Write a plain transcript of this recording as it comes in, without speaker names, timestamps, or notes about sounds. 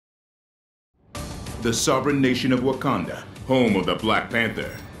the sovereign nation of Wakanda, home of the Black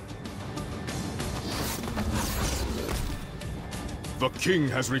Panther. The king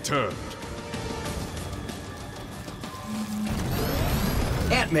has returned.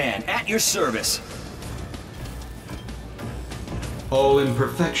 Ant-Man, at your service. All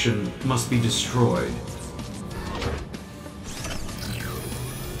imperfection must be destroyed.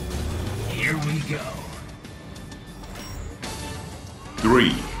 Here we go.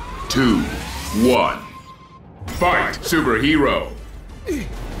 3, 2, 1. Fight, superhero!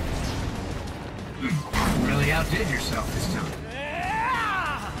 Really outdid yourself this time.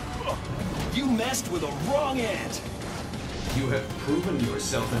 You messed with a wrong ant. You have proven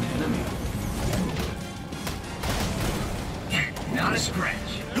yourself an enemy. Not a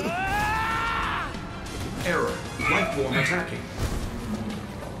scratch. Error. Life form attacking.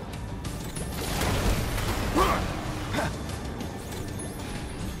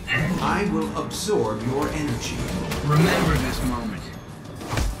 I will absorb your energy. Remember this moment.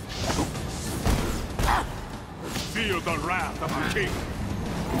 Feel the wrath of our king.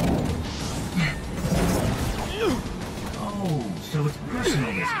 Oh, so it's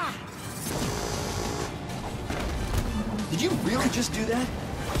personal. Did you really just do that?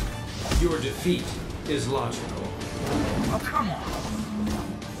 Your defeat is logical. Oh, come on.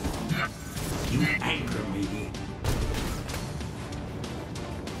 You anger me.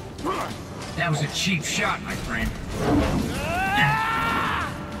 That was a cheap shot, my friend.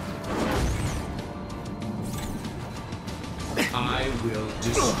 I will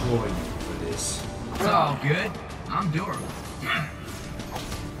destroy you for this. It's all good. I'm durable.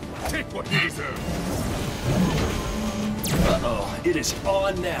 Take what you deserve. Uh-oh. It is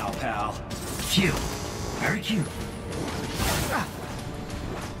on now, pal. Cute. Very cute.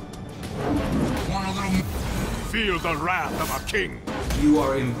 Want a little... Feel the wrath of our king. You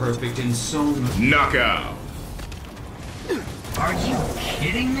are imperfect in so much. Knockout! Are you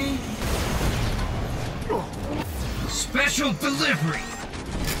kidding me? Special delivery!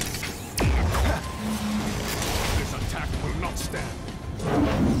 This attack will not stand.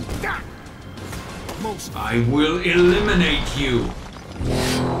 Most I will eliminate you.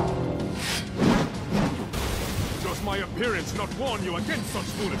 does my appearance not warn you against such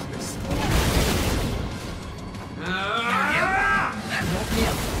foolishness? That woke me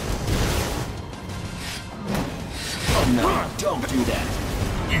up. Oh no, don't do that.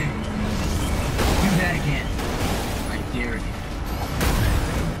 Do that again. I dare you.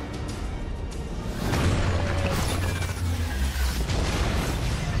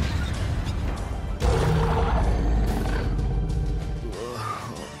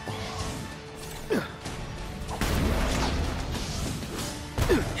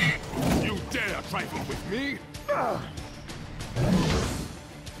 You dare trifle with me?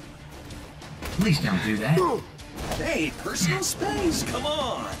 Please don't do that. Hey, personal space, come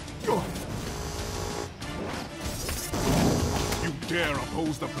on! You dare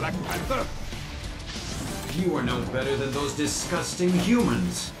oppose the Black Panther? You are no better than those disgusting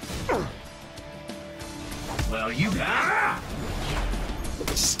humans. Well, you got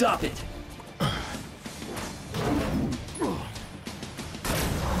it. Stop it!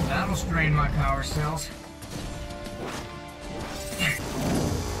 That'll strain my power cells.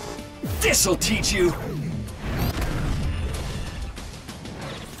 This'll teach you!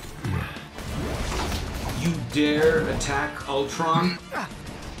 You dare attack Ultron?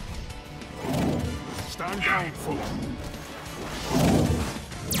 Stand down, fool.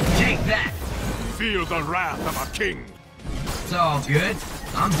 Take that! Feel the wrath of our king. It's all good.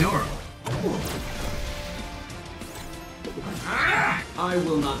 I'm durable. I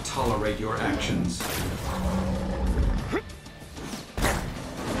will not tolerate your actions.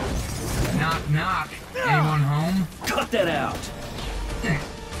 Knock, knock. Anyone home? Cut that out!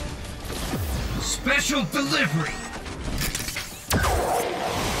 Special delivery!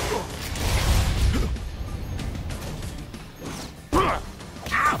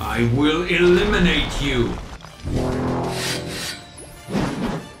 I will eliminate you.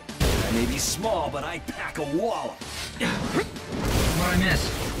 I may be small, but I pack a wallop. What I miss?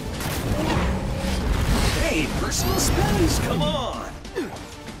 Hey, personal space, come on!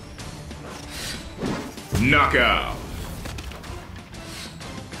 Knockout!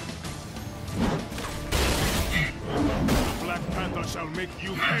 Black Panther shall make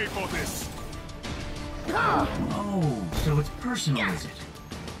you pay for this. Oh, so it's personal, is it?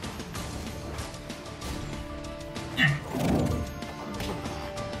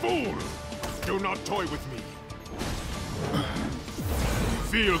 Fool! Do not toy with me.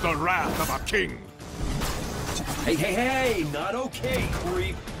 Feel the wrath of our king. Hey, hey, hey! Not okay,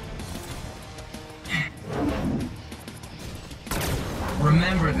 creep!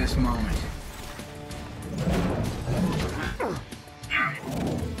 remember this moment.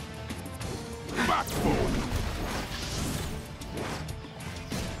 Back forward.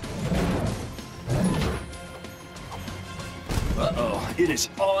 Uh-oh, it is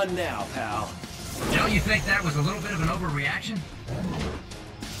on now, pal. Don't you think that was a little bit of an overreaction?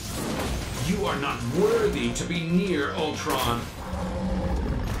 You are not worthy to be near Ultron.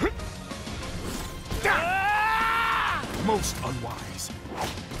 Most unwise.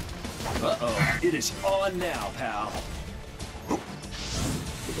 Uh-oh, it is on now, pal.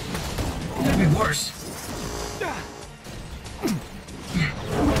 Could be worse.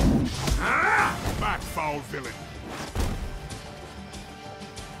 Back, foul villain.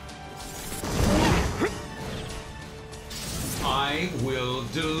 I will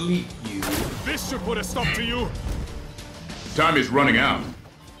delete you. This should put a stop to you. Time is running out.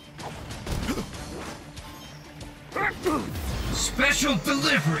 Special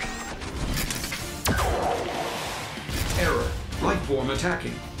delivery! Error. Life form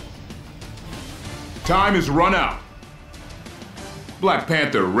attacking. Time is run out. Black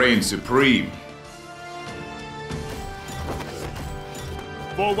Panther reigns supreme.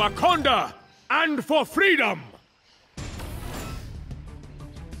 For Wakanda and for freedom!